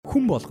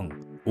хүн болгон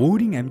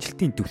өөрийн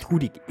амжилтын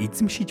түлхүүрийг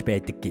эзэмшиж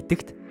байдаг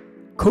гэдэгт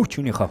коуч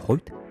өнөөхөө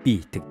хувьд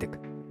би итгэдэг.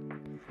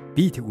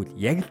 Би тэгвэл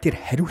яг л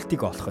тэр хариултыг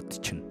олоход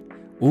чинь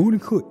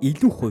өөрийнхөө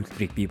илүү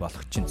хувилбарыг бий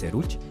болгох чинь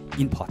зориулж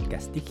энэ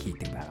подкастыг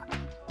хийдэг байгаа.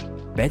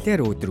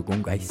 Балиар өдрөг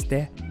өнгө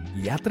аястай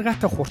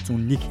ядаргаатай хурц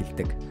үннийг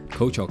хэлдэг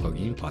коуч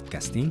Окогийн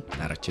подкастын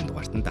дараагийн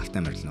дугаартанд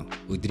давтан морилно.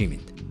 Өдрийн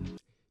мэнд.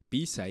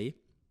 Би сая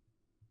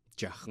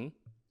жаахан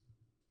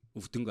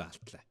өвдөнгөө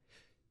алтлаа.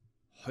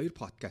 2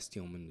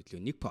 подкастын өмнө нөлөө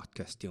 1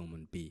 подкастын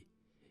өмнө би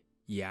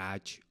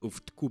яаж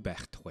өвдөхгүй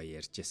байх тухай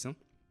ярьжсэн.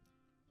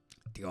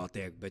 Тэгээ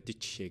одоо яг бодит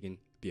жишээг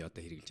нь би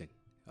одоо хэрэгжилж байна.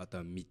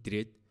 Одоо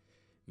мэдрээд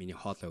миний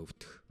хоолой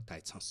өвдөх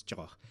таад сонсож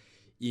байгаа бах.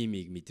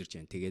 Иймийг мэдэрж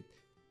байна. Тэгээд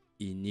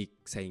энийг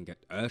сая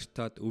ингээд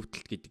ойртоод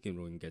өвдөлт гэдэг юм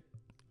руу ингээд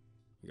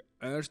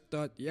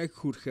ойртоод яг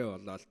хүрхээ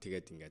болоод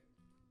тэгээд ингээд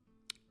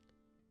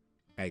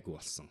айгу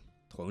болсон.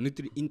 Тухай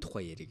өнөөдөр энэ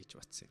тухай ярих гэж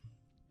батсан юм.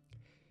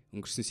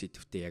 Өнгөрсөн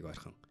сэдвтээ яг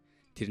ойрхон.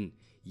 Тэр нь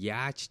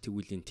яаж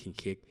тэгвэл энэ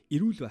тэнхээг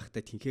эрүүл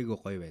байхдаа тэнхээгээ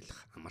гоё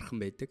байлгах амархан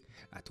байдаг.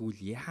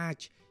 Тэгвэл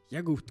яаж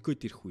яг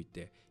өвдгөөд ирэх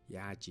үедээ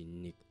яаж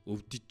энэнийг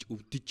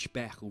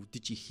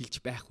өвдөж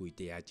эхэлж байх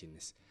үедээ яаж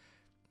энэс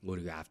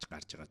өөрийгөө авч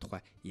гарч байгаа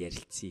тухай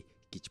ярилцъя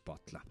гэж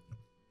бодлоо.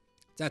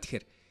 За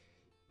тэгэхээр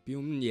би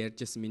өмнө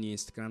ярьжсэн миний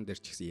Instagram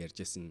дээр ч гэсэн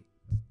ярьжсэн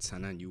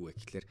санаа нь юу вэ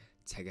гэхээр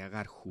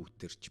цагаагаар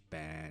хүүтэрч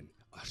байна.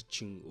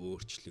 Орчин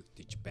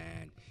өөрчлөгдөж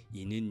байна.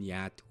 Энэ нь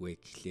яадгүй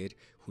гэхлээр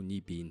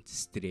хүний биед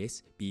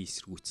стресс, бие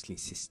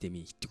эсэргүүцлийн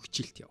системийн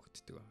идэвхжилт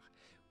явагддаг байна.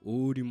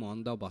 Өөр юм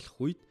ондоо болох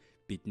үед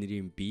бидний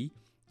бие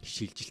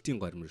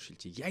шилжилтийн горим руу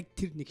шилжиж, яг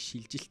тэр нэг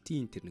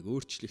шилжилтийн тэр нэг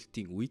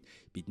өөрчлөлтийн үед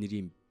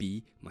бидний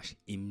бие маш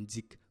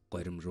эмзэг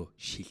горим руу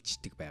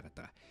шилждэг байгаад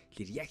байгаа.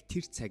 Тэгэхээр яг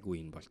тэр цаг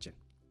үе нь болж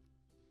байна.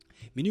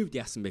 Миний хувьд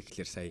яасан бэ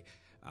гэхлээр сая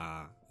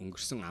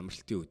өнгөрсөн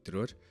амралтын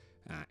өдрөөр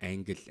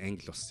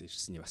англи улс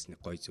ирсний бас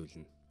нэг гоё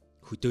зүйл нь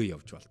хөдөө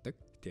явж болдог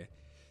тий.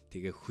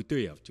 Тэгээ хөдөө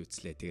явж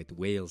үзлээ. Тэгээд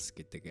Wales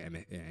гэдэг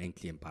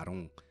Английн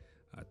баруун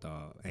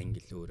одоо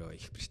Англи өөрөө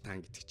Их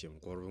Британи гэдэг чинь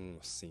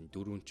 3 улсын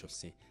 4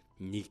 улсын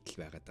нэгдэл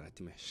байгаад байгаа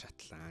тийм ээ.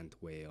 Шотланд,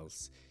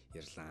 Wales,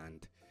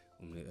 Ирланд,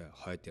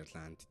 Хойд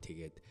Ирланд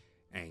тэгээд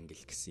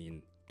Англи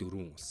гэсэн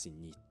 4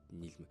 улсын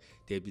нийлм.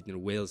 Тэгээд бид нэр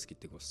Wales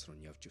гэдэг улс руу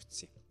явж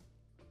үзсэн юм.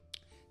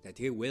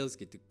 Тэгээ Wales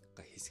гэдэг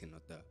хэсэг нь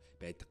одоо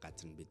байдаг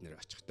газар нь бид нэр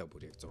очихдоо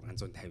бүр яг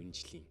 650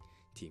 жилийн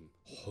тийм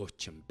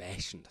хуучин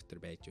байшин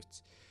дотор байж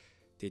үз.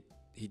 Тэгээд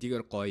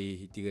хэдийгээр гоё,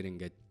 хэдийгээр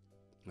ингээд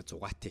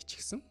зугаатай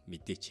ч гэсэн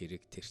мэдээч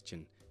хэрэг тэр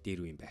чин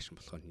дээр үеийн байшин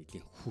болохоор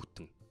нэлийн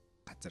хүүтэн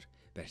газар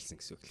байрлсан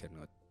гэсэн үг. Тэгэхээр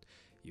нөгөө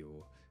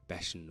юу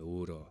байшин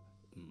өөрөө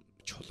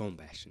чулуун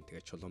байшин.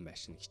 Тэгээд чулуун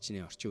байшин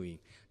хичнээн орчин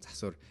үеийн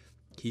засвар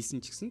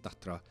хийсэн ч гэсэн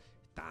дотроо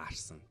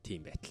даарсан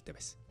тийм байдалтай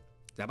байсан.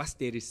 За бас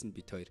дээрээс нь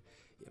бид хоёр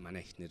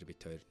манай эхнэр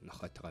бид хоёр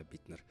нохоотойгоо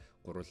бид нар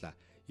гурлаа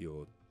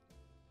юу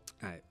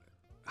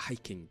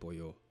хайкинг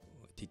буюу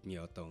тэдний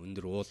одоо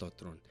өндөр уулууд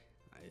руу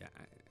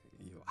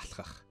юу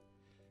алхах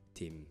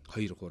тийм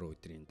 2-3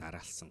 өдрийн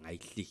дараалсан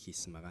аяллыг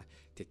хийсэн байгаа.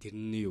 Тэгээ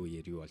тэрний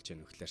үеэр юу болж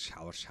байгаа нөхлөөр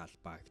шавар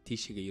шалбаа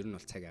тийшээгээ ер нь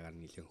бол цаг агаар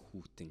нэлээд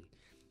хүүтэн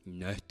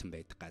нойтон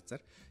байдаг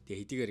газар. Тэгээ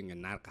хэдийгээр ингээ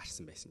нар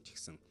гарсан байсан ч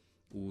гэсэн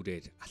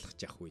үүрээр алхаж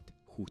явах үед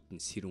хүүтэн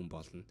сэрүүн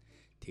болно.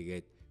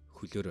 Тэгээд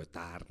хөлөөрөө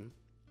даарна.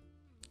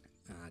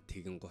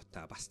 Тэгэн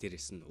гутаа бас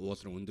дээрэс нь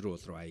өндөр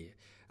уул руу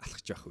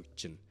алхаж явах үед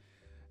чинь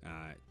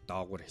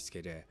доогуур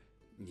хэсгээрээ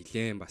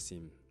нилээн бас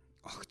юм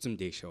огцом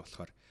дээшээ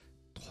болохоор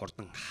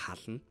хурдан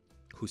хална,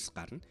 хөлс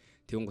гарна.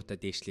 Тэгэн гутаа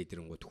дээшлээ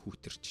дэрэнгууд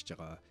хүүтэрчж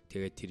байгаа.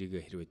 Тэгээд тэрийг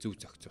хэрвээ зөв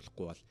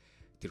зохицуулахгүй бол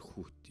тэр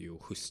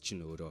хөлс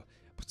чинь өөрөө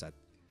буцаад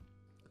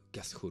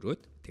гяс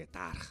хөрөөд тэгээд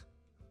даарах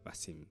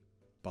бас юм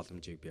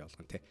боломжийг бий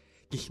болгоно те.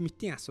 Гэх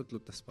мэтийн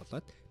асуудлуудаас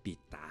болоод би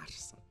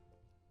даарсан.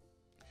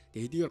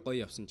 Тэгээд хэдийгээр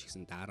гоё явсан ч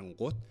гэсэн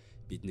daarангууд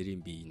бидний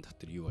биеийн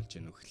дотор юу болж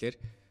байгаа вэ гэхээр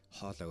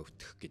хоолой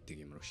өвдөх гэдэг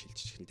юм руу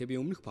шилжиж гэн. Тэгээ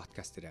би өмнөх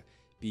подкаст дээр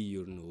би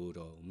ер нь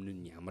өөрөө өмнө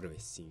нь ямар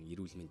байсан,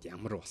 эрүүл мэнд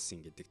ямар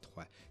болсон гэдэг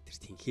тухай тэр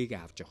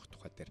тэнхээгээ авч явах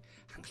тухай дээр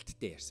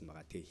хангалттай ярьсан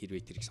байгаа. Тэгээ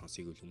хэрвээ тэрийг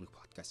сонсъё гэвэл өмнөх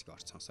подкастыг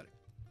орж сонсоорой.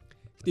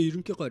 Гэтэ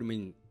ерөнхий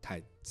гормын та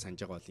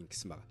санаж байгаа бол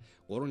ингэсэн байгаа.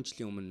 3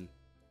 жилийн өмнө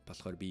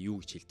болохоор би юу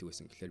гэж хэлдэг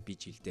байсан гэхээр би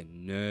жилдээ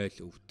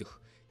 0 өвдөх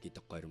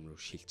гэдэг горим руу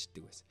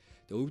шилждэг байсан.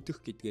 Тэгээ өвдөх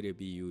гэдгээрээ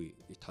би юу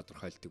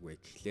тодорхойлдог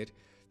вэ гэхлээр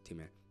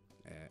тийм ээ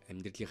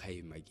амьдралын хай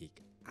маягийг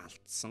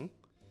алдсан.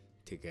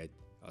 Тэгээд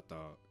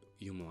одоо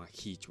юм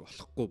хийж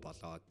болохгүй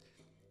болоод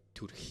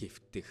төр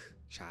хэвтэх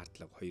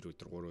шаардлага 2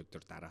 өдөр 3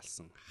 өдөр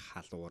дараалсан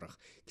халуурах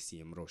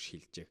гэсэн юм руу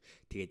шилжих.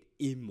 Тэгээд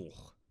эм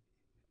уух.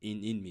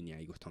 Энэ миний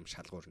айгуу том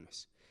шалгуур нь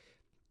байсан.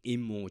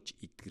 Эм ууж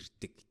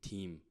идгэрдэг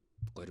тийм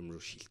горим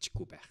руу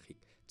шилжихгүй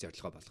байхыг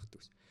зорилгоо болгодог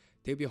гэсэн.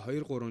 Тэгээ би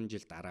 2-3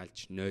 жил дараалж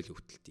 0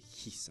 өвдөлтийг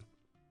хийсэн.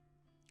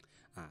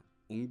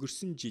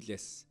 Өнгөрсөн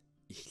жилээс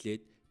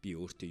эхлээд би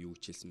өөртөө юу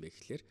хичээлсэн бэ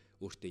гэхээр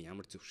өөртөө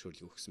ямар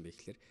зөвшөөрлөг өгсөн бэ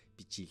гэхээр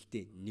би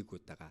жилдээ 1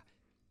 удаага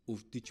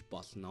өвдөж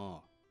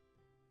болноо.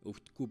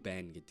 Өвдөхгүй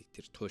байна гэдэг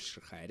тэр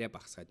туйлшрахаа арай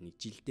багасгаад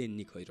жилдээ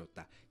 1-2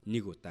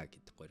 удаа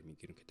гэдэг гормыг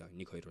ерөнхийдөө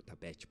 1-2 удаа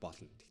байж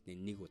болно. Тэгтээ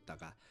 1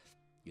 удаага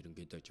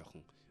ерөнхийдөө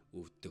жоохон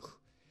өвдөх,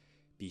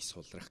 бие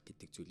сулрах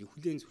гэдэг зүйлийг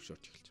хүлээн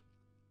зөвшөөрч эхэлж.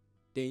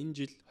 Тэгээ энэ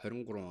жил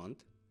 23 онд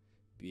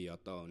би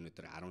одоо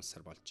өнөөдөр 10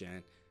 сар болж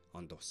байна.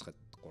 Он дуусахад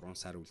 3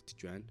 сар үлдэж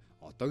байна.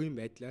 Одоогийн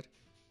байдлаар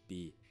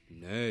би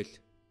 0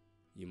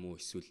 юм уу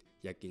эсвэл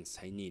яг энэ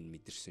саяны энэ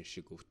мэдэрсэн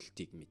шиг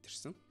өвдөлтийг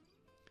мэдэрсэн.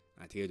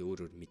 Тэгээд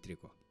өөрөөр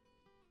мэдрээгүй.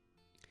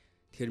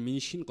 Тэгэхээр миний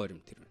шинэ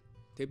горимт тэр байна.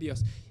 Тэгээ би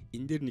бас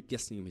энэ дээр нэг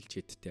ясны юм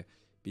хэлчихэд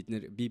бид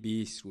нэр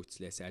бие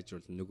эсрүүцлээс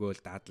ажиглал нөгөө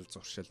л дадал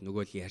зуршил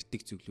нөгөө л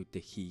ярьдаг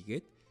зүйлүүдээ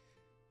хийгээд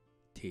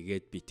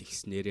тэгээд би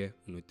тэгснээрээ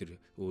өнөөдөр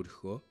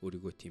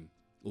өөрийгөө тийм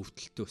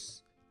өвдөлтөөс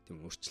тийм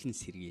урчлан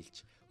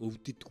сэргийлж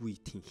өвддөггүй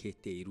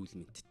тэнхээтэй эрүүл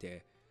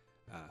мэндтэй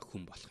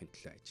хүн болохын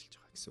төлөө ажиллаж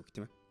байгаа гэсэн үг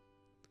тийм ээ.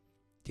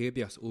 Тэгээ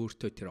би бас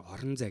өөртөө тэр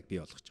орон зайг бий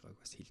болгож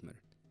байгааг бас хэлмээр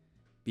байна.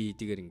 Би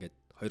эдгээр ингээд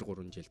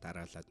 2-3 жил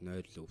дараалаад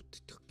нойлол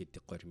өвддөх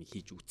гэдэг гормыг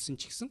хийж үтсэн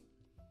ч гэсэн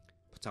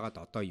буцаагаад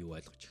одоо юу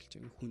ойлгож эхэлж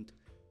байгаа юм хүнд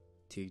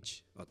тэгж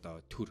одоо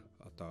төр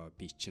одоо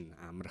би чинь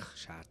амрах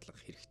шаардлага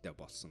хэрэгтэй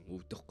болсон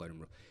өвдөх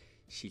горим руу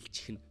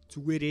шилжих нь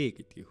зүгээрээ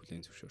гэдгийг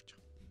хүлээн зөвшөөрч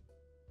байгаа.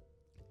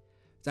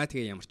 За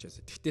тэгээ ямар ч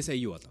байсан. Тэгтээ сая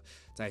юу болов?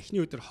 За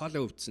эхний өдөр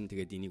хоолоо өвдсөн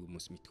тэгээд энийг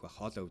хүмүүс мэдэх ба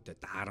хоолоо өвдөө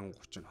даран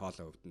 30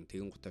 хоолоо өвдөн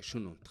тэгэн гутаа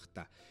шүн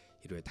унтахта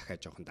хэрвээ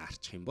дахиад жоохон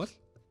даарчих юм бол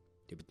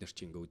тэг бид нар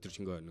чи ингээ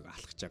өдөржингөө нэг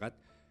алхаж жагаад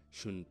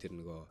шүн тэр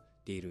нөгөө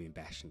дээр үеийн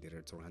байшин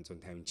дээр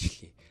 650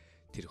 жилийн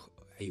тэр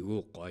айгүй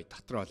гой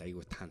дотроо л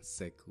айгүй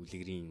тансаг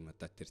үлгэрийн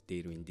одоо тэр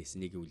дээр үеийн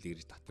дэснийг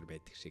үлгэр дотор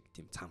байдаг шиг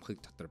тийм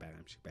цамхаг дотор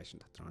байгаа юм шиг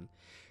байшин дотор нь.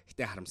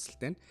 Гэтэ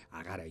харамсалтай нь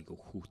агаар айгүй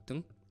хүүтэн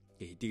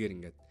хэдийгээр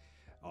ингээд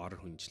ор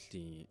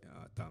хүнжлийн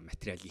одоо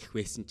материал их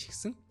байсан ч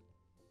гэсэн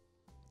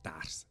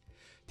даарсан.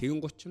 Тэгэн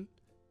гуч нь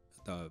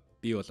одоо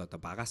би бол одоо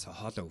багаас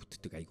хоолоо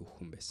өвддөг айгүй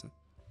хүн байсан.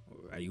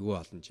 Айгүй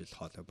олон жил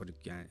хоолоо бүр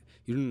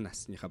ер нь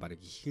насныхаа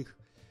бараг ихэнх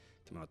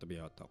тийм одоо би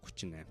одоо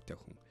 38 та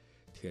хүн.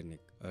 Тэгэхээр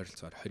нэг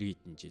ойролцоогоор 20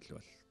 хэдэн жил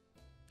бол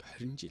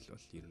 20 жил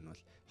бол ер нь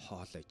бол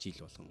хоолой жил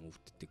болгон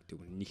өвддөг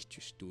тэгвэл нэг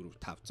ч биш 4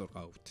 5 6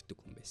 өвддөг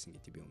хүн байсан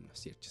гэдэг би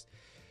өмнөөс ярьжсэн.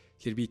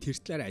 Тэгэхээр би тэр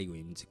талаар айгүй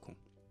эмзэг хүн.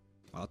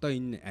 Одоо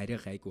энэ арай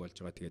гайгүй болж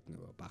байгаа тэгээд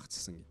нөгөө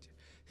багцсан гэж.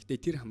 Гэтэ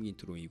тэр хамгийн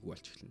түрүү ийгүү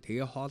болж эхэлнэ.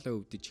 Тэгээ хоолой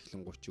өвдөж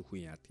эхлэн 30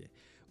 хүн яадгийг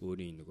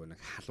өөрийн нөгөө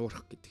нэг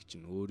халуурах гэдэг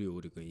чинь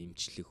өөрийгөө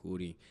эмчлэх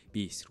өөрийн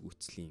бие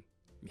эсэргүүцлийн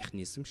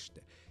механизм шүү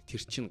дээ.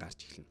 Тэр чинь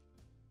гарч эхэлнэ.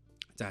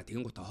 За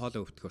тэгэн гутаа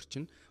хоолой өвдөхөр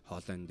чинь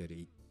хоолойн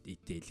дээр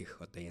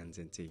идэлэх одоо янз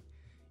янзын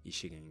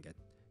ишиг ингээд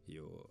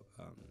юу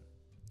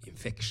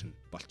инфекшн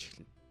болж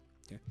эхэлнэ.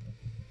 Тэ.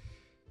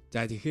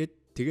 За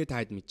тэгээд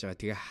таад мэдж байгаа.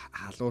 Тэгээ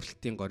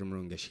халууралтын горим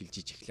руу ингээд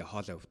шилжиж эхлэе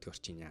хоолой өвдөхөр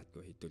чинь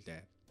яадгүй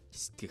хэдүүлээ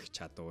сэтгэх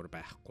чадвар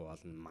байхгүй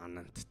болно,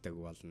 манантдаг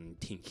болно,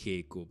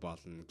 тэнхээгүй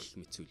болно гэх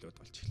мэт зүйлүүд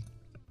болж эхэлнэ.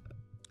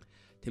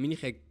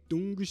 Тэмнийх яг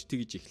дөнгөж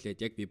тэгж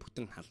эхлээд яг би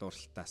бүтэн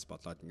халууралтаас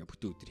болоод ингээ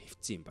бүтэн өдөр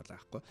хөвцсөн юм байна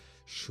аахгүй.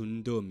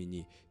 Шөндөө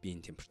миний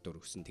биеийн температур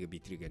өссөн. Тэгээ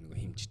бидрийг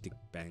нөгөө хэмждэг,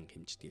 байнга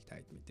хэмждэг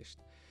таад мэдэн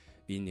шүү дээ.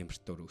 Биеийн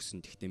температур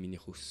өссөн. Тэгтээ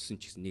минийх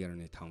өссөн ч гэсэн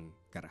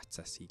 1.5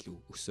 градусаас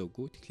илүү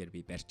өсөөгүй. Тэгэхээр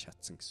би барьж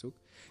чадсан гэсэн үг.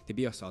 Тэгээ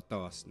би бас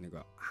одоо бас нэг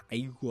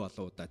айгүй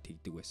олон удаа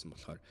тэгдэг байсан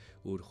болохоор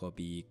өөрийнхөө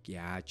биеийг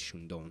яаж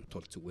шөндөө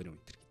унтуул зүгээр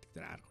өнтер гэдэг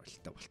дээр арга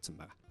барилтай болцсон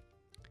байгаа.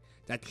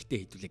 За тэгтээ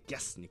хэдүүлээ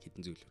гяс нэг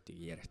хэдэн зүйлүүдийг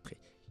яриадах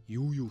юм.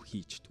 Юу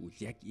хийж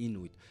тэгвэл яг энэ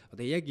үед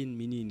одоо яг энэ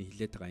миний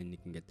хэлээд байгаа энэ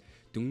нэг ингээд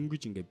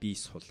дөнгөж ингээд бие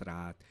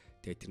сулраад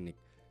тэгээ тэр нэг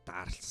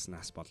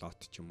daарлснаас болоод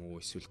ч юм уу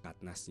эсвэл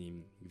гаднаас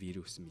ийм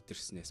вирус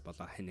мэдэрснээс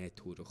болоо ханаа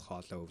төрөх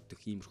хоолоо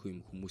өвдөх иймэрхүү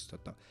юм хүмүүст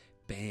одоо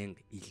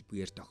байнга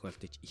илбгээр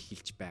тохиолдож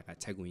эхэлж байгаа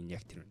цаг үеийн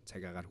яг тэр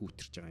цагаагаар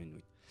хүүтэрж байгаа энэ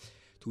үед.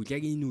 Тэгвэл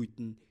яг энэ үед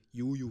нь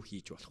юу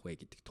хийж болох вэ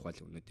гэдэг тухай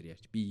өнөөдөр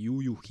ярьж би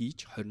юу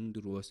хийж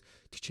 24-өөс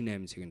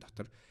 48 цагийн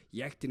дотор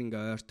яг тэр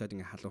ингээ ойртоод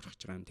ингээ халуурах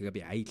гэж байгаа юм. Тэгээ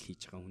би аял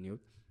хийж байгаа хүний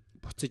хувьд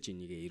буцаж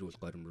энийг эрүүл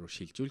горим руу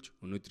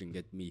шилжүүлж өнөөдөр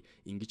ингээд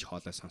ингэж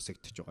хоолой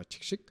сонсогдож байгаа ч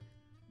шиг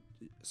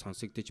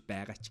сонсогдож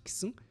байгаа ч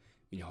гэсэн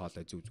миний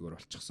хоолой зүгээр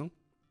болчихсон.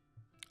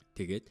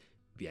 Тэгээд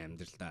би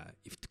амьдралдаа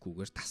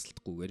эвдэхгүйгээр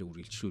тасалдахгүйгээр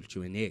үргэлжлүүлж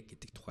байна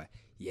гэдэг тухай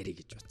ярих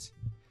гэж бодсон.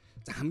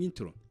 За хамгийн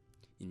түрүү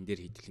энэ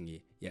дээр хэдүүлэн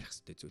ярих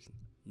хэрэгтэй зүйл нь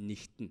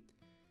нэгт нь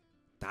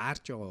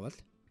даарж байгаа бол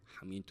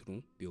хамгийн түрүү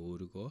би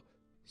өөрийгөө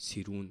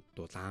сэрүүн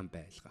дулаан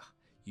байлгах.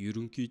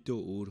 Ерөнхийдөө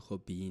өөрийнхөө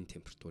биеийн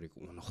температурыг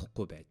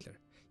унахгүй байдлаар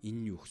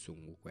энэ юу гэсэн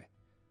үг вэ?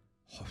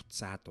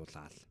 Хувцаа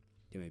дулаал.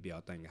 Тийм ээ би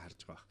одоо ингэ харж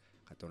байгаа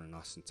гадуур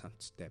ноосон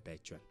цамцтай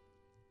байж байна.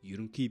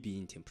 Ерөнхий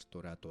биеийн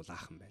температураа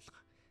дулаахан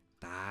байлгах.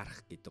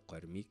 Даарах гэдэг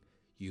гормыг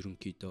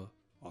ерөнхийдөө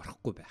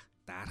орохгүй байх,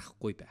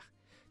 даарахгүй байх.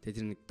 Тэгээд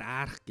тэр нэг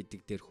даарах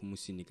гэдэг дээр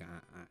хүмүүсийн нэг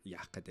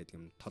яах гэдэг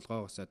юм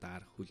толгоогоосоо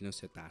даарах,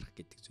 хөлнөөсөө даарах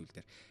гэдэг зүйл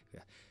дээр.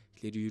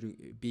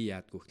 Тэгэхээр би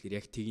яадгүй гэхээр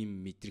яг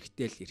тийм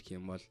мэдрэгтэй л ирэх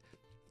юм бол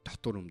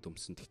дотор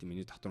өмдөмсөн. Тэгтээ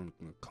миний дотор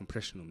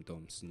компрешн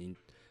өмдөмсөн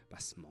энд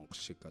бас монгол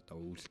шиг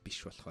одоо өвөл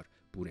биш болохоор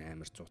бүр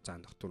амар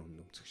зузаан дотор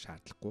өмдөмсөх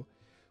шаардлагагүй.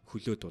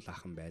 Хөлөө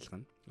дулаахан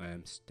байлгана.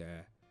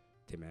 Оймстой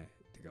тийм ээ.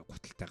 Тэгээ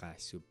гуталтайгаа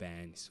эсвэл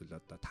байна эсвэл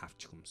одоо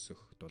тавч хөмсөх,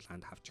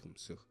 дулаанд тавч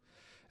хөмсөх.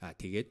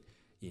 Тэгээд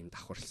ийм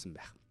давхарлсан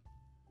байх.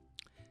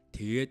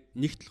 Тэгээд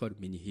нэгт болохоор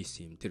миний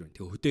хийсэн юм тэр.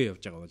 Тэгээ хөдөө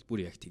явж байгаа бол бүр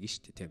яг тэгэн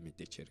шүү дээ тийм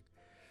мэдээч хэрэг.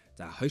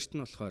 За хоёрт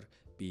нь болохоор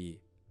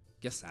би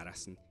гяс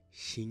араас нь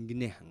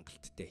шингэнэ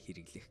хангалттай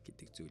хэрэглэх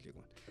гэдэг зүйлийг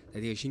байна.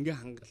 Тэгээ шингэн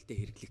хангалттай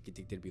хэрэглэх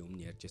гэдэг дээр би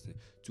өмнө ярьж байсан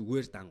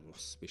зүгээр дан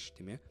ус биш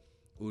тийм ээ.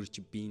 Өөр чи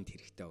биенд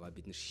хэрэгтэй байгаа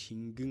бид нар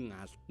шингэн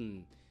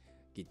алдна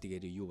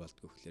гэдгээр юу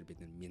болдгоо гэхээр бид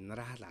нар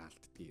минерал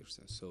алддаг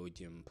ерөөсөн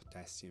содиум,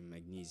 потасиум,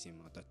 магнезиум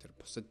одоо тэр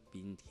бусад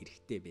биенд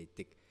хэрэгтэй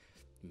байдаг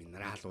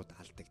минералууд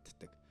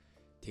алдагддаг.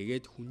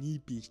 Тэгээд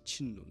хүний бие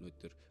чинь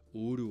өнөөдөр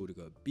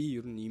өөрийгөө би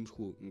ер нь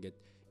иймэрхүү ингээд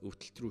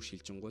өвдөлт рүү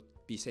шилжингууд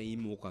би сая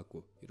им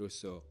уугаагүй.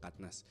 Ерөөсөө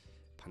гаднаас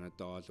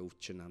панадол,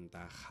 өвчин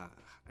амдаа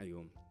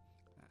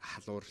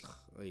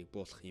халуурлахыг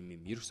буулах юм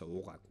ерөөсөө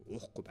уугаагүй.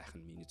 Уухгүй байх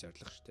нь миний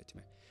зорилго шүү дээ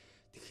тийм ээ.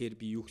 Тэгэхээр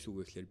би юу гэсэн үг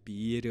вэ гэхээр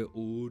биеэрээ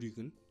өөрийг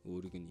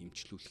нь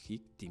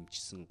эмчлүүлэхийг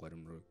дэмжсэн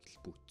горимруу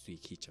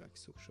бүгдийг хийж байгаа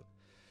гэсэн үг шүү.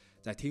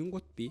 За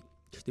тэгэнгუთ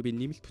гэхдээ би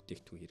нэмэлт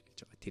бүтээгдэхүүн хэрэглэж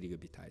байгаа.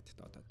 Тэрийг би та хэд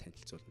одоо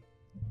танилцуулна.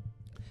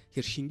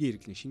 Тэгэхээр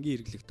шингэн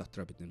хэрэглэх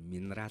дотроо бид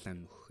минералаа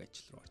нөхөх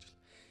ажил руу орж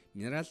байна.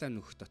 Минералаа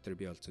нөхөх дотор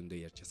би бол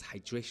зөндөө ярьж бас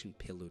hydration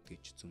pill-үүд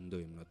гэж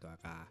зөндөө юмнууд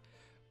байгаа.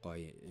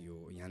 Гоё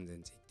юу янз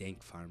янз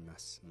Denk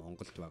Farm-аас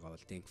Монголд байгаа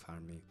бол Denk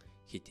Farm-ын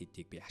хит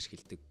би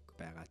ашигладаг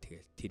байгаа.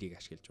 Тэгээд тэрийг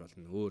ашиглаж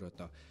болно. Өөр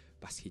одоо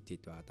бас хит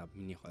байгаа.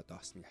 Минийх одоо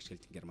бас нэг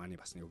ашигладаг Германы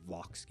бас нэг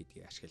Vox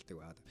гэдгийг ашигладаг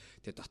байгаа.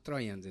 Тэгээд дотроо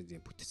янз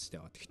янзын бүтэцтэй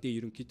байгаа. Гэхдээ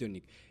ерөнхийдөө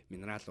нэг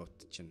минералууд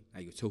чинь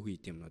аюу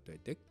цөөхөн юмнууд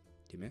байдаг,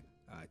 тийм ээ.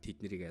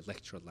 Тэднийг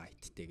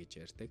electrolyteтэй гэж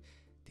ярьдаг.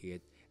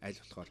 Тэгээд аль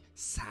болохоор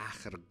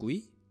сахаргүй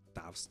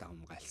давс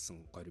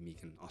давмгайлсан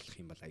горимыг нь олох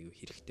юм бол аюу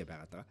хэрэгтэй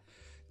байгаад байгаа.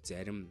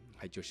 Зарим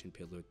hydration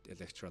pill-ууд,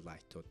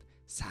 electrolyte-ууд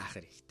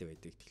сахар ихтэй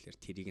байдаг. Тэгэхээр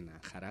тэрийг нь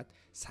анхаарад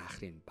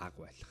сахарын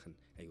бага байлгах нь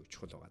аюу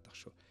чухал байгаа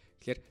шүү.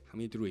 Тэгэхээр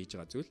хамгийн дөрөв хийж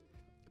байгаа зүйл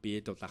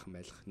биеэ дулаахан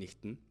байлгах,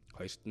 нэгт нь,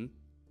 хоёрт нь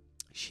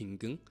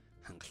шингэн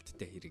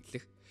хангалттай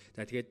хэрэглэх.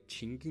 За тэгээд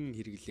шингэн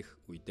хэрэглэх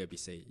үедээ би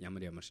сая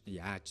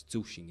яаж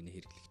зөв шингэнэ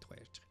хэрэглэх тухай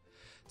ярьж байгаа.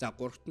 За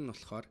гуравт нь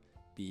болохоор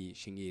би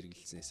шингэн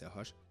хэрэглэснээсээ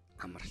хойш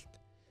амралт.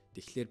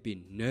 Тэгэхээр би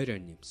нойроо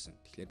нэмсэн.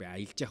 Тэгэхээр би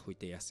аялж явах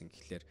үедээ яасан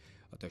гэхээр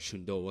одоо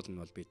шөндөө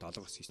уулна бол би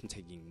 7-9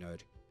 цагийн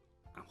нойр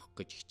авах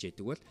гэж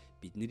хичээдэг бол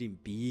бидний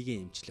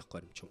биеийн эмчлэх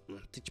горимч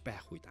унтаж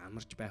байх үед,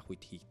 амарч байх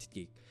үед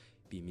хийгддгийг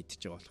би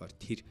мэдчихэж байгаа болохоор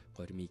тэр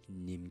горимыг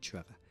нэмж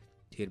байгаа.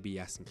 Тэгэхээр би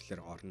яасан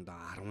гэхээр орондоо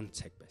 10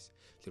 цаг байсан.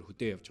 Тэгэхээр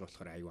хөдөө явж байгаа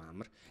болохоор аюу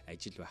амар,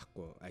 ажил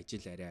байхгүй,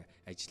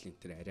 ажил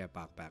энэ төр арай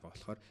бага байгаа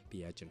болохоор би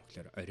яаж юм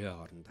гэхээр орой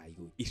хоорондоо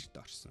аюу эрт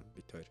орсон.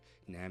 Бид хоёр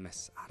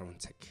 8-аас 10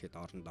 цаг гэхэд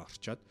орондоо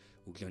орчоод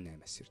өглөө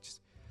 8-аас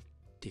иржсэн.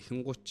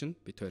 Тэхэнгуут чинь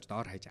бид хоёр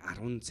доор хаяж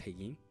 10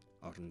 цагийн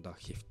орондоо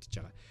хөвтөж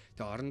байгаа.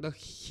 Тэгээ орондоо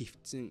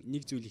хөвтсөн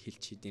нэг зүйлийг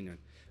хэлж хийдин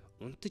нь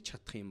унтаж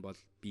чадах юм бол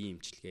бие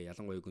эмчилгээ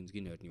ялангуяа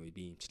гүнзгий нойрны үе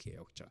бие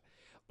эмчилгээ явуулж байгаа.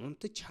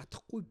 Унтаж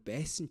чадахгүй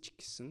байсан ч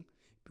гэсэн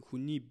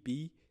хүний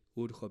бие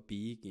өөрийнхөө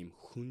биеийг ийм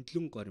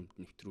хөндлөн горимт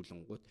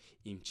нэвтрүүлэнгууд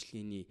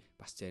эмчилгээний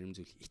бас зарим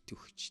зүйл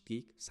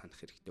итвэхчдгийг санах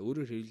хэрэгтэй.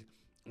 Өөрөөр хэлбэл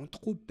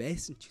унтахгүй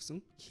байсан ч гэсэн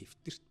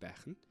хэвтэрт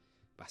байх нь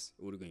бас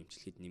өөрийгөө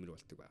эмчилгээд нэмэр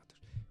болдог байгаа.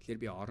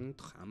 Тэгэхээр би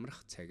орондох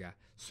амрах цагаа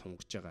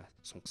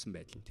сунгасан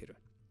байдал нь тэр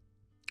байна.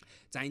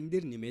 За энэ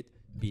дээр нэмээд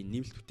би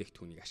нэмэлт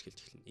бүтээгдэхүүнийг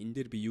ашиглаж эхэлнэ. Энэ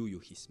дээр би юу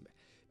хийсэн бэ?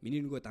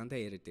 Миний нөгөө дандаа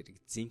яриад ирэх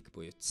зинк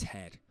буюу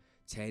цайрыг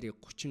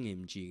 30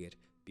 mg-гээр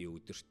би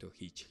өдөртөө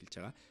хийж эхэлж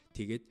байгаа.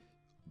 Тэгээд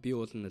би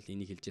бол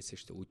энийг хэлжсэн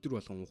шүү дээ. Өдөр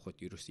болгон уухад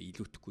ерөөсөө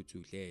илүүтэхгүй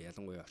зүйлээ.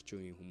 Ялангуяа орчин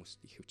үеийн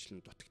хүмүүст их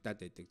хөвчлэн дутагтаад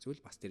байдаг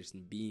зүйл. Бас дээрэс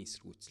нь биеийн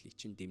эсэргүүцлийг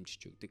чинь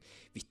дэмжиж өгдөг.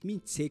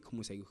 Витамин С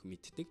хүмүүс аягүй их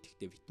мэддэг.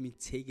 Гэхдээ витамин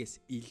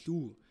С-гээс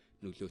илүү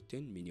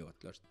нөлөөтэй нь миний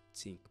бодлоор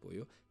цинк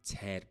буюу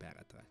цайр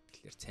байгаад байгаа.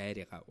 Тэгэхээр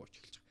цайрыгаа ууж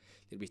эхэлж байгаа.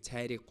 Тэр би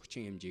цайрыг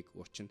 30 mg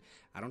уучна,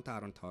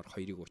 15-15-оор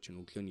 2-ыг уучна,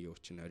 өглөөний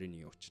уучна,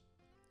 оройн уучна.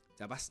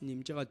 За бас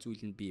нэмж байгаа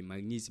зүйл нь би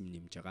магнезиум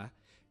нэмж байгаа.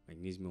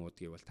 Магнезиумын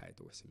удгийг бол та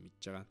хэд угаасаа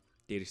мэдж байгаа.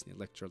 Дээрээс нь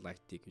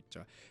electrolyte-ийг гэж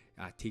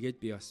байгаа. Тэгээд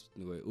би бас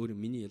нөгөө өөр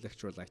миний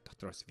electrolyte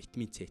дотроос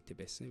витамин С-тэй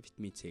байсан.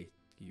 Витамин С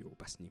юу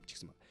бас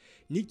нэмчихсэн байна.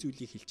 Нэг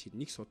зүйлийг хэлчихээ.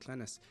 Нэг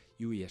судалгаанаас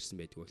юу ярьсан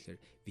байдг вэ гэхээр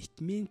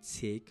витамин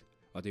С-г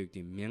одоо юу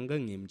гэдэг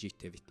 1000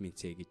 mg-тэй витамин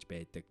С гэж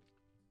байдаг.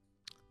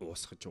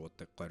 Уусгаж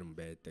уудаг горим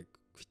байдаг.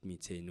 Витамин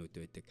С-нүүд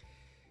байдаг.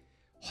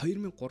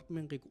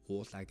 2000-3000-ыг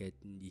уулаа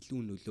гэдэг нь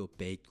илүү нөлөө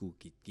байдгүй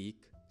гэдгийг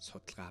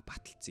судалгаа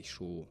баталсан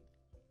шүү.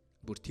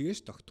 Бүр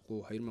тэгээс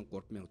тогтохгүй 2000,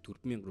 3000,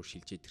 4000 руу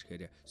шилжээд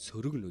ирэхээр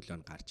сөрөг нөлөө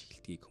нь гарч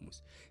эхэлтгийг хүмүүс.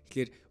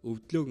 Тэгэхээр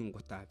өвдлөөгийн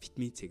гутаа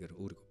витамин С-гээр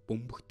өөрийгөө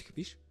бөмбөгдөх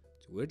биш.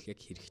 Зүгээр л яг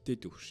хэрэгтэй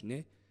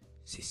төвшнээ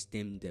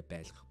системд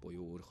байлгах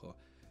буюу өөрийнхөө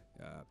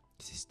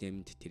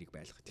системд тэрийг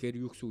байлгах.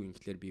 Тэгэхээр юу гэсэн үг юм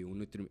гэхээр би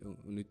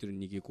өнөөдөр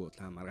нэгийг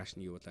уулаа, маргааш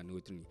нэгийг уулаа,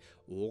 нөгөөдөр нэг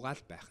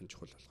уугаал байх нь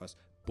чухал болохоос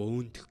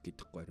бөөндөх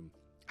гэдэг горим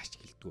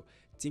ашигладаг.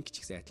 Зинк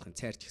ч гэсэн адилхан,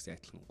 цайр ч гэсэн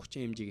адилхан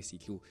 30 mg-ээс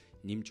илүү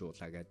нэмж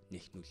уулаагаад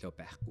нэг нөлөө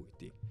байхгүй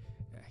гэдэг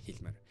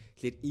хэлмээр.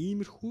 Тэгэхээр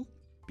иймэрхүү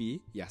би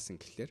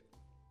яасан гэхээр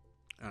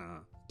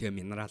тэгээ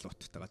минерал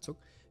уттайгаа цуг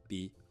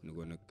би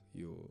нөгөө нэг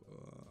юу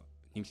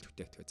нэмэлт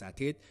бүтээгдэхүүн. За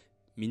тэгээд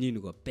миний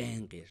нөгөө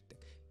байнга ярьдаг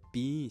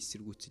биеийн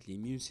эсэргүүцэл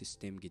иммун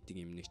систем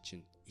гэдэг юмны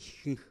чинь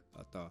ихэнх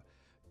одоо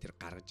тэр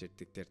гаргаж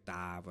ирдэг тэр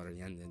даавар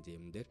янз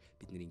юм дээр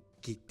бидний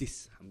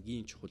гэдэс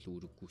хамгийн чухал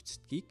үүрэг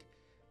гүйцэтгийг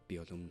би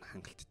бол өмнө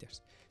хангалттай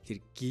ярьсан. Тэр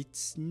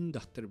гидсэн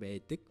дотор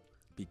байдаг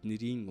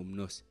бидний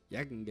өмнөөс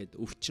яг ингээд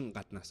өвчин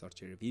гаднаас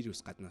орж ирээд вирус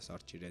гаднаас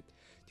орж ирээд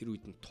тэр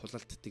үед нь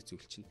тулалддаг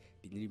зүйл чинь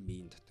бидний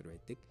биеийн дотор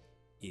байдаг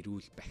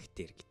эрүүл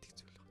бактери гэдэг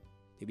зүйл байна.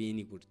 Тэгээ би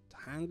энийг бүр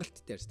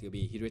хангалттай ярьж тэгээ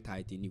би хэрвээ та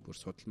хэд энийг бүр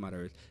судалмаар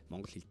байвал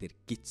монгол хэл дээр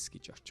гиц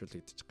гэж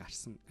орчуулагдаж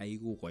гарсан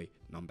айгүй гоё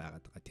ном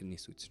байгаад байгаа.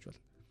 Тэрнээс үзэж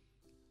болно.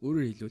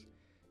 Өөрөөр хэлбэл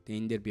тэгээ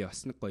энэ дээр би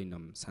бас нэг гоё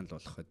ном санал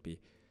болгоход би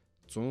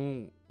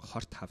 100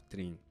 хорт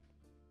хавдрын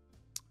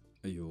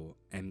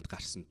амьд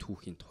гарсан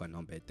түүхийн тухай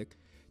ном байдаг.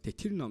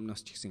 Тэгээ тэр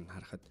номноос ч гэсэн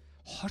харахад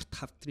хорт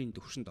хавдрын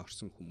төвшөнд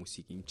орсон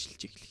хүмүүсийг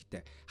эмчилж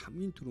эхлэхдээ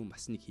хамгийн түрүүн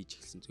бас нэг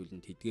хийж эхэлсэн зүйл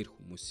нь тэдгээр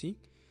хүмүүсийн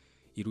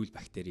эрүүл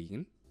бактерийг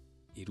нь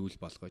эрүүл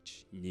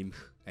болгож нэмэх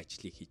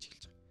ажлыг хийж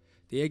эхэлж байгаа.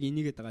 Тэгээ яг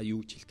энийгээ дагаа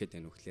юу гэж хэлэх гээд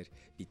байна вэ гэхээр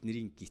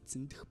бидний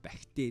гидсэндх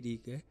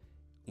бактерийг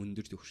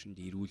өндөр төвшөнд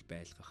эрүүл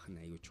байлгах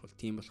нь аюул чухал.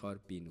 Тийм болохоор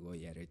би нөгөө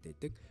яриад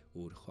байдаг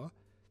өөрөөхөө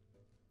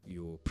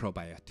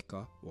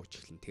пробиотика ууж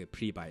эхлэн. Тэгээ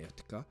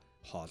пребиотика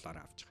хоолоор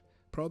авч байгаа.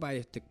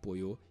 Пробиотик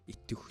буюу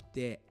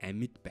идэвхтэй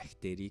амьд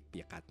бактерийг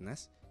би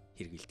гаднаас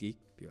хэрэглэдгийг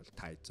би бол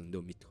та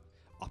зөндөө мэдэх.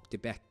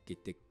 Optibac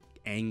гэдэг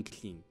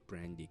Английн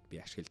брендийг би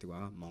ашигладаг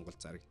байгаа. Монгол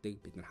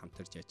зарагддаг. Бид нар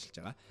хамтарч ажиллаж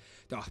байгаа.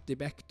 Тэгээ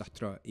Optibac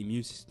дотроо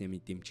иммун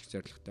системийн дэмжих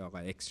зорилготой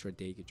байгаа. Extra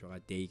day гэж байгаа,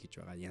 day гэж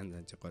байгаа. Янз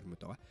янзын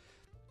гормууд байгаа.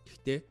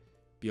 Гэхдээ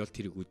би бол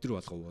тэрийг өдөр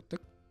болго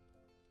уудаг.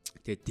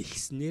 Тэгээд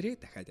тэгснээрээ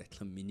дахиад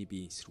адилхан миний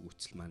биеийн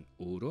эсрэгүүцэл маань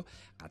өөрөө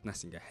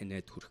гаднаас ингээ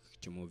ханиад хүрэх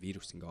ч юм уу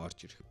вирус ингээ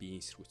орж ирэх биеийн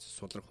эсрэгүүцэл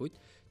сулрах үед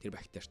тэр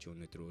бактери чи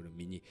өнөөдөр өөрөө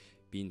миний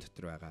биеийн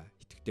дотор байгаа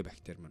идэвхтэй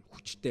бактери маань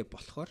хүчтэй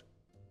болохоор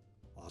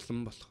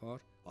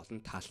олон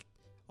талт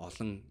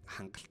олон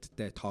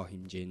хангалттай тоо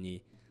хэмжээний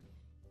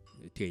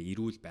тэгээ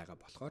эрүүл байгаа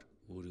болохоор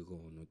өөрийгөө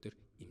өнөөдөр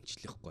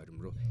эмчлэх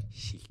горим руу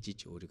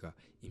шилжиж өөрийгөө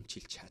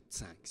эмчилж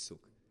чадсан гэсэн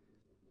үг.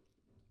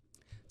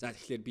 За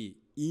тэгэхээр би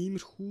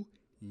иймэрхүү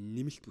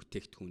нэмэлт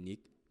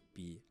бүтээгдэхүүнийг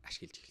би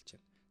ашиглаж эхэлж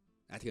байна.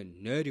 Тэгэхээр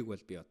нойрыг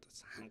бол би одоо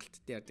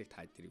хангалттай ярддаг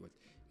та тэрийг бол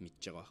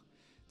мэдж байгаа бах.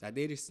 За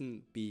дээрэс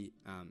нь би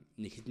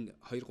нэг хэдэн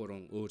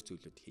 2-3 өөр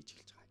зүйлүүд хийж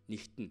эхэлж байгаа.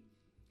 Нэгт нь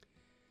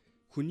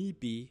хүний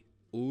бие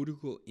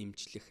өөрийгөө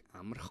эмчлэх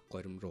амрах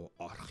горим руу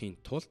орохын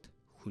тулд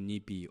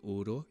хүний бие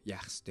өөрөө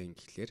яах ёстой юм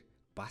гэхлээр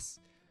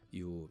бас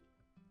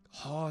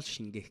хоол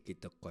шингээх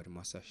гэдэг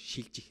гормоос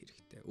шилжих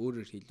хэрэгтэй.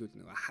 Өөрөөр хэлбэл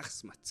нэг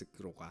хагас мацаг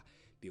руугаа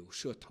би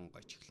өшөө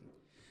тонгойж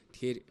эхэлнэ.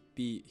 Тэгэхээр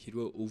би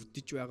хэрвээ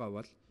өвдөж байгаа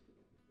бол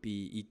би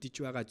идэж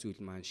байгаа зүйл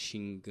маань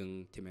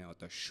шингэн тийм ээ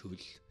одоо шөл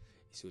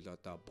эсвэл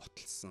одоо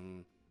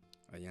боталсан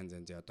янз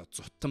янзын одоо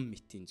зутам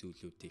мэтийн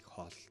зүйлүүдийг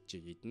хоолж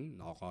идэнэ.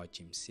 Ногоо,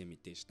 жимсээ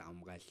мэдээж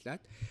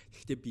давмгайлаад.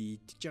 Гэхдээ би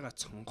идэж байгаа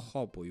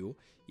цонхоо буюу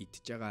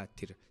идэж байгаа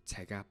тэр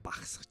цагаа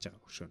багасгаж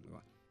байгаа өшөө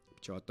нөгөө.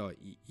 Чи одоо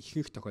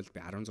ихэнх тохиолдолд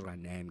би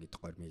 16:8 гэдэг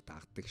гормыг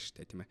дагдаг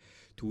штэ тийм ээ.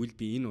 Тэгвэл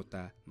би энэ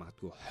удаа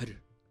магадгүй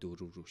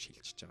 24 рүү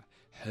шилжиж байгаа.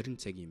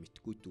 20 цагийн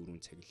мэдгүй 4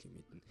 цаг л юм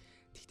мэднэ.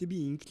 Гэхдээ би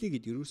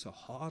инглигээд ерөөсө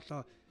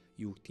хоолоо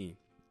юу гэдгийг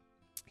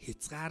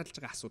хязгаарлаж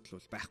байгаа асуудал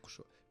бол байхгүй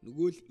шүү.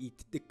 Нөгөө л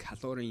иддэг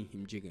калорийн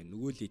хэмжээгээ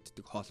нөгөө л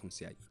иддэг хоол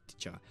хүнсээ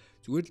идчихэж байгаа.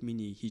 Зүгээр л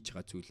миний хийж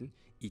байгаа зүйл нь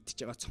идчихэж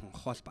байгаа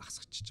цонхоол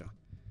багасгачихж байгаа.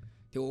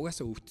 Тэгээ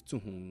угаасаа өвдсөн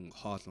хүн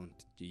хоол унд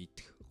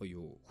идэх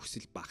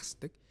хүсэл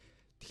багасдаг.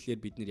 Тэгэхээр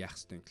бид нар яах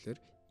ёстой юм гэхээр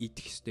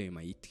идэх ёстой юм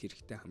идэх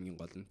хэрэгтэй хамгийн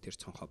гол нь тэр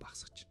цонхоо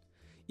багасгах.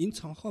 Энэ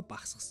цонхоо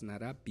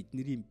багасгаснараа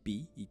бидний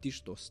бие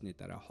идэж дууссаны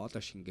дараа хоолой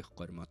шингээх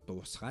гормоо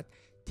дуусгаад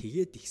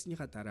тэгээд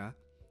тэгснийхаа дараа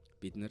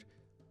бид нар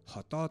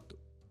ходоод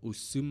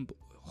өссөн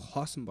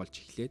хоосон болж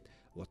эхлээд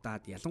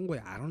удаад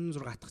ялангуяа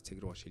 16 дахь цаг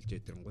руу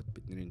шилжээд ирэнгүүт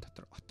бидний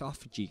дотор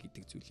autophagy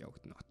гэдэг зүйл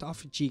явагдана.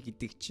 Autophagy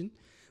гэдэг чинь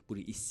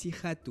бүр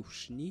эсийнхаа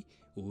төвшний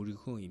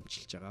өөрийнхөө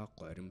эмчилж байгаа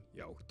горим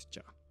явагдаж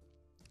байгаа.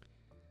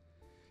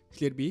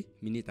 Тэгэхээр би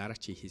миний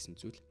дараачийн хийсэн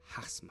зүйл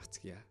хагас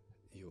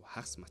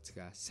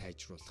мацгаа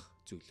сайжруулах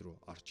зүйл рүү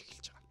орж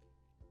эхэлж байгаа.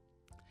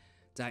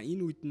 За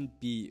энэ үед нь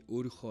би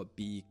өөрийнхөө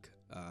биеийг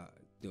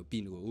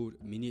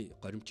миний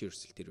горимчин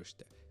өрсөл төр ба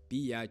штэ.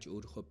 Би яаж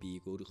өөрийнхөө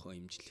биеийг өөрийнхөө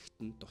эмчлэхэд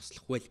нь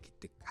туслах вэ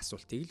гэдэг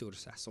асуултыг л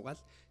өөрөөсөө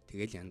асуугаал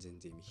тэгэл янз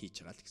янз юм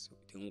хийж байгаа л гэсэн.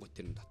 Тэнгуут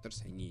тэрэн дотор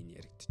саяны энэ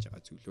яригдчихэж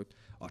байгаа зүйлүүд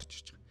орж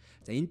ирж байгаа.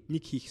 За энд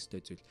нэг хийх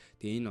ёстой зүйл.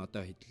 Тэгээ энэ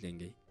одоо хэдлээ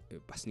ингээ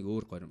бас нэг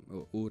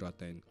өөр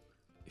одоо энэ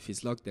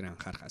физиологи дээр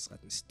анхаарахаас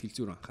гадна сэтгэл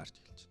зүйн анхаарч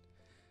эхэлж байна.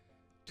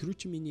 Тэр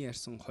үчи миний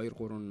ярьсан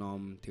 2-3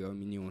 ном тэгээ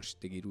миний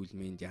уншдаг эрүүл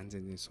мэнд янз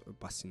янзын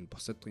бас энэ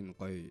бусад энэ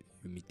гоё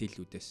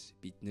мэдээллүүдээс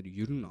бид нэр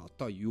ер нь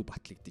одоо юу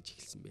батлагдаж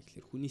эхэлсэн бэ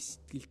гэхээр хүний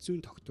сэтгэл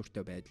зүйн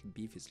тогтвортой байдал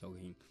бие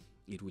физиологийн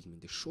эрүүл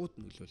мэндэд шууд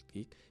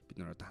нөлөөлдгийг бид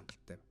нар одоо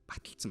хангалттай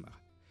баталсан байна.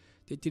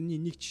 Тэгээ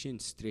тэрний нэг жишээ нь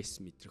стресс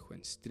мэдрэх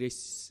байна.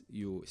 Стресс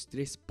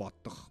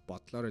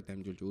бодлороо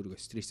дамжуулж өөрийгөө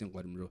стрессийн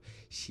горим руу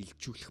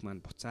шилжүүлэх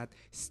маань буцаад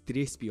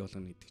стресс бий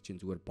болгоно гэдэг чинь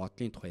зүгээр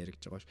бодлын тухай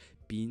яригдж байгаа ш.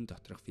 Биеийн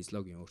доторх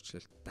физиологийн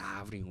өөрчлөлт,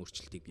 дааврын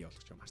өөрчлөлтийг бий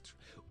болгож байгаа марч.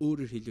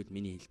 Өөрөөр хэлбэл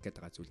миний хэлэх гээд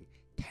байгаа зүйл нь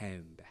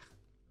тайван байх.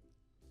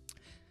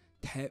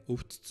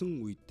 Өвдсөн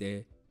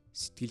үедээ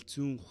сэтгэл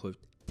зүйн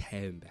хувьд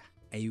тайван байх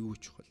аюул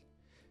чухал.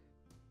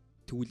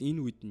 Тэгвэл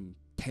энэ үед нь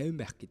тайван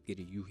байх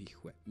гэдгээр юу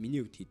хийх вэ?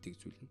 Миний хувьд хийдэг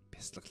зүйл нь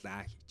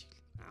бясалгалаа хийж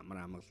эхлэх.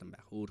 Амар амгалан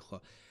байх, өөрийнхөө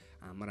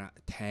амар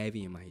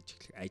тайван юм хийж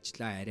эхлэх,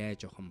 ажлаа арай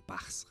жоохон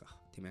багасгах,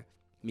 тийм ээ.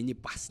 Миний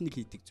бас нэг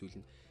хийдэг зүйл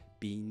нь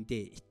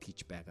биендээ итгэж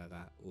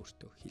байгаагаа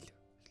өөртөө хэл.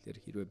 Тэгэхээр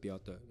хэрвээ би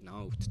одоо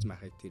наваа өвдсөн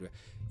байхад тэрвээ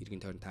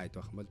эргэн тойрон таад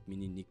байх юм бол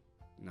миний нэг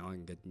наваа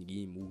ингээд нэг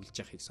ийм үгэлж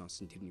яхахыг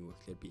сонсон тэр нь юу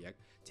гэхээр би яг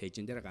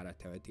цээжин дээр гараа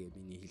тавиад тэгээ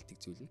миний хэлдэг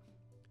зүйл нь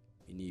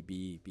миний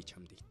би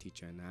чамд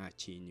итгэж байна.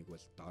 Чи энийг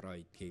бол дороо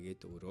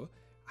идгээгээд өөрөө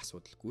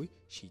асуудалгүй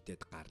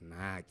шийдээд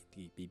гарнаа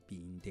гэдгийг би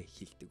биендээ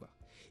хэлдэг ба.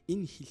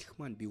 Энэ хэлэх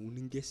маань би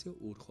үнэнгээсээ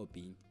өөрөө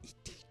биенд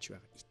итгэж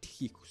байгаа,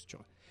 итгэхийг хүсэж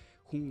байгаа.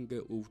 Хүн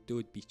ингээ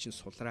өвдөөд би чинь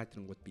сулраад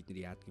ирэнгууд бид нар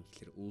яадаг юм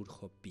гэхээр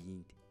өөрөө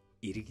биенд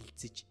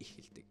эргэлзэж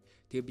эхэлдэг.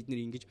 Тэгээ бид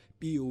нар ингэж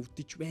би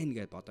өвдөж байна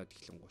гэж бодоод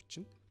эхлэнгууд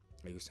чинь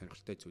аюу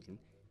сонирхолтой зүйл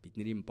нь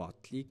бидний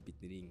бодлыг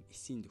бидний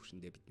эсийн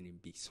төвшөндөө бидний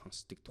бие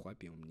сонсдог тухай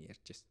би өмнө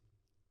ярьжсэн.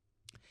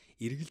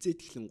 Эргэлзээд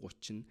эхлэнгууд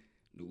чинь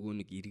нөгөө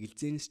нэг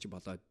эргэлзээнээс ч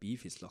болоод бие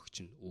физиологч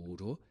нь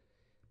өөрөө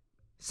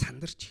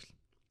сандарч эхэлнэ.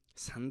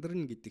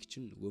 Сандарна гэдэг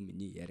чинь нөгөө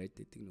миний яриад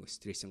байдаг нөгөө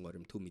стрессийн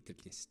горим төв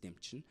мэдрэлийн систем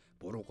чинь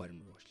буруу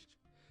горим руу орж.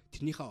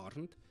 Тэрнийхээ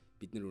оронд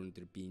бид нар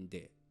өнөөдөр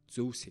биендээ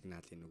зөв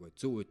сигналын нөгөө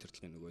зөв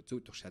удирдлагын нөгөө зөв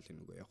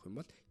тушаалын нөгөө явах юм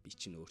бол би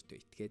чинь өөртөө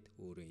итгээд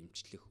өөрөө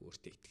эмчлэх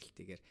өөртөө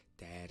итгэлтэйгээр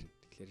дайрна.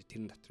 Тэгэхээр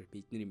тэрэн дотор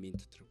бидний минь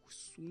дотор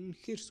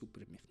үнэхээр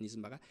супер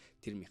механизм байгаа.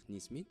 Тэр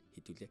механизмыг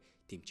хэдүүлээ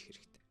дэмжих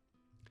хэрэгтэй.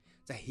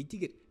 За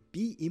хэдийгээр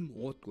би им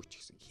уудгүй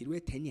ч гэсэн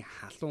хэрвээ таны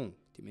халуун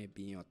тийм ээ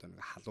биеийн одоо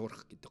нэг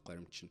халуурах гэдэг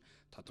горимч нь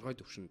тодорхой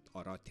төвшөнд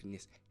ороод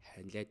тэрнээс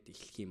хайлаад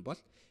эхлэх юм бол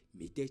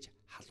мэдээж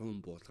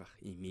халуун буулгах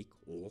имийг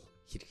уух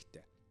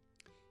хэрэгтэй.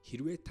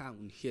 Хэрвээ та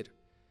үнэхээр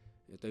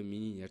одоо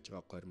миний ярьж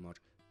байгаа гормоор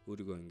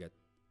өөрийгөө ингээд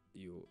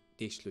юу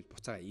дээшлүүл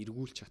буцаага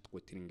эргүүлж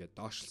чадахгүй тэр ингээд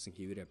доошлсон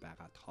хэвээрээ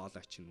байгаад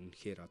хоолой чинь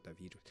үнэхээр одоо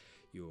вирус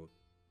юу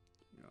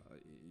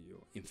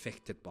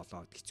infected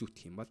болоод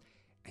хэцүүдэх юм бол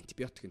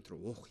антибиотик энэ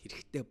рүү уух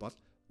хэрэгтэй бол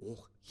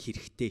уух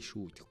хэрэгтэй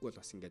шүү. Тэгэхгүй бол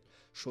бас ингээд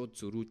шууд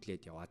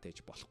зөрүүдлээд яваад байж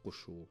болохгүй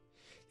шүү.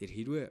 Тэр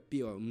хэрвээ би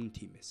өмнө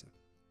тийм байсан.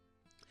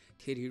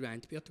 Тэгэхээр хэрвээ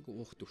антибиотик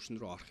уух төвшин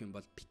рүү орох юм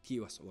бол битгий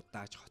бас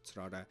удааж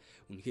хоцроорой.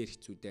 Үнэхээр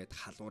хэцүүдээд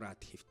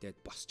халуураад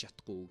хөвтээд босч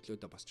чадахгүй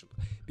өглөөдөө босч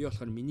чадахгүй. Би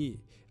болохоор миний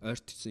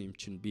ойртсон юм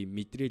чинь би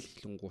мэдрээл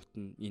эхлэнгуут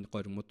нь энэ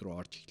горимуд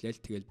руу орж эхлээл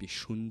тэгэл би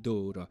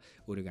шөндөө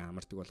өөрийгөө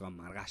амардаг болгоо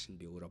маргааш нь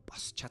би өөрөө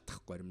босч чадах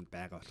горимд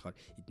байгаа болохоор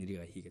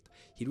эднэрийг хийгээд.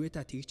 Хэрвээ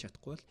та тэгж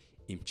чадахгүй бол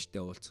эмчтэй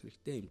уулзах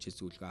хэрэгтэй, эмчээс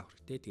зөвлөгөө авах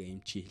хэрэгтэй. Тэгээ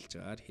эмчийн хэлж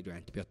байгаагаар хэрвээ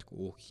антибиотик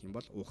уух юм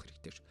бол уух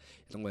хэрэгтэй шүү.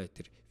 Ялангуяа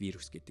тэр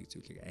вирус гэдэг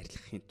зүйлийг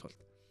арилгахын тулд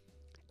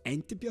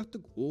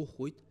антибиотик уух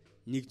үед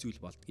нэг зүйл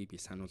болдгийг би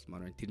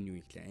сануулмаар байна. Тэр нь юу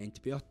юм гэхлээр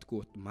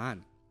антибиотикууд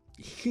маань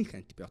ихэнх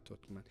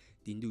антибиотикууд маань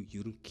дэндүү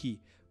ерөнхий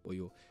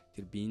буюу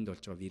тэр биеинд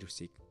болж байгаа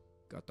вирусыг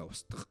одоо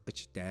устгах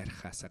гэж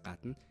дайрахаас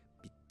гадна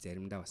бид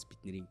заримдаа бас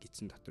бидний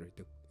гидсэн дотор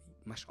байдаг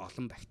маш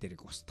олон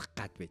бактерийг устгах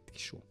гад байдаг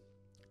шүү.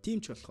 Тийм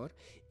ч болохоор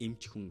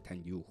эмч хүн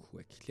танд юу өгөх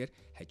вэ гэхлээр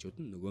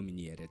хажууд нь нөгөө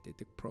миний яриад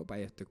байдаг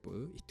пробиотик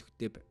буюу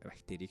идэвхтэй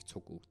бактерийг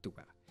цуг өгдөг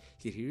байна.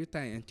 Тэгэхээр хэрвээ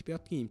та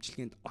антибиотикийн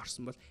эмчилгээнд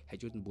орсон бол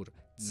хажууд нь бүр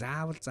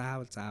заавал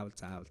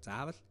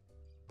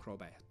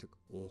пробиотик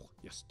уух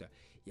ёстой.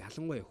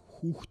 Ялангуяа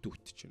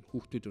хүүхдүүд чинь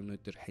хүүхдүүд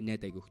өнөөдөр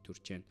ханиад айгүйх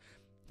төрж байна.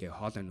 Тэгээ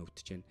хоолой нь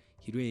өвдөж байна.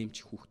 Хэрвээ эмч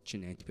хүүхд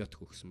чинь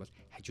антибиотик өгсөн бол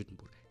хажууд нь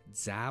бүр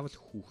заавал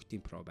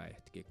хүүхдийн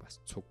пробиотикийг бас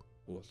цуг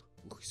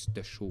өгөх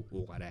ёстой шүү.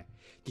 Уугаарай.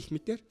 Гэх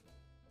мэтэр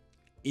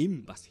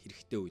им бас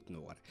хэрэгтэй үед нь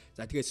уугаар.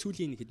 За тэгээд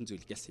сүүлийн хэдэн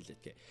зүйл гяс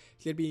хэлээд гээ.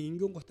 Тэгэхээр би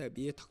ингийн гутаа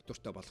бие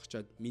доктортой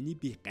болгочоод миний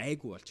бие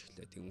гайгүй болж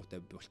эхлэв. Тэгэн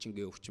гутаа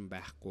булчингийн өвчин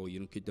байхгүй.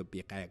 Ерөнхийдөө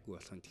би гайгүй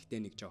болох нь. Тэгтээ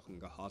нэг жоохон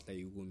ингээ хоолой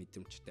эвгүй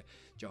мэдрэмжтэй.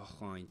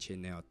 Жоохон энэ ч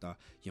нэ одоо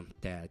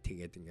юмтай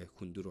тэгээд ингээ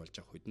хүндөр болж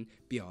байгаа үед нь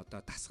би одоо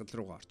дасгал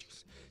руугаа орж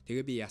эхэлсэн.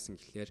 Тэгээ би яасан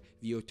гэхлээр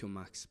VO2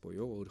 max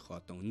буюу өөрийнхөө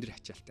одоо өндөр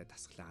ачаалттай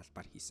дасгалаа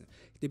албаар хийсэн.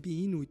 Гэтэ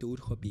би энэ үед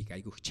өөрийнхөө биеийг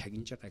айгүйх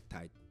чагнаж байгааг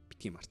та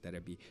битгий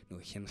мартаараа би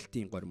нөгөө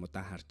хяналтын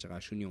гормуудаа харж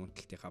байгаа, шөнийн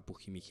унталтынхаа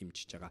бүх хэмийг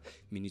хэмжиж байгаа,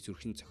 миний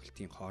зүрхийн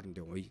цохилтын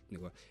хоорондын уяг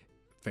нөгөө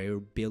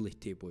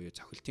variability буюу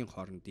цохилтын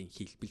хоорондын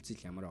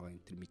хэлбэлзэл ямар байгаа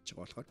энэ төр мэдж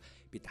байгаа болохоор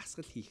би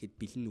дасгал хийхэд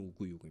бэлэн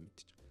үгүй юу гэж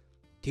мэдэж байгаа.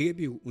 Тэгээ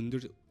би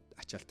өндөр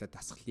ачаалттай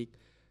дасгалыг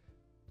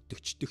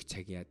 40 дэх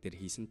цагийн дээр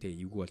хийсэн.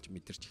 Тэгээ эвгүй болж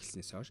мэдэрч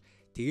эхэлснээс хойш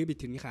тэгээ би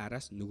тэрнийхээ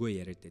араас нөгөө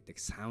яриад байдаг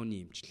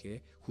сауны эмчилгээ,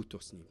 хүт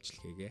усны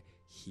эмчилгээгээ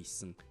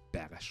хийсэн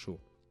байгаа шүү.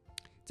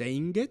 За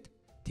ингээд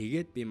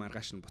тэгээд би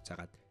маргааш нь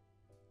буцаагаад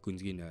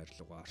гүнзгий нойр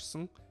руугаа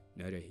орсон.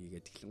 Нойроо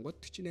хийгээд эхлэнгууд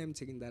 48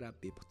 цагийн дараа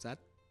би буцаад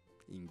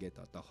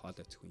ингээд одоо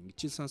хоолой зөвхөн ингэж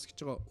л сонсгож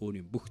байгаа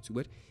өөрийн бүх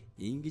зүгээр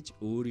ингэж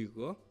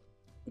өөрийгөө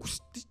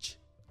өсдөж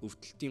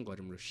өвдөлтийн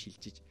горим руу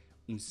шилжиж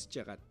үнсгэж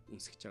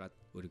хагаад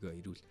өөрийгөө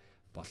эрүүл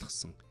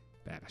болгосон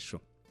байгаа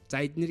шүү.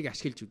 За эднэрийг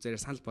ашиглаж үзээрэй,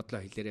 санал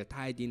бодлоо хэлээрэй.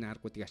 Та энэ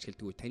аргуудыг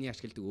ашигладаг уу? Таны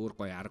ашигладаг өөр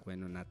гоё арга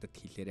байна уу? Надад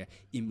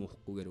хэлээрэй. Им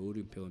уухгүйгээр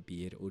өөрийн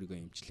биеэр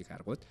өөрийгөө эмчлэх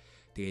аргууд.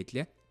 Тэгээд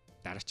лээ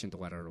дараагийн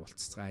дугаараар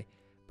уулзцгаая.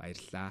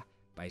 Баярлалаа.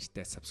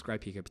 Баяртай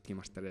subscribe хийгээ битгий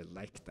мартаарай,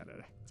 лайк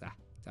дараарай.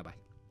 За бай.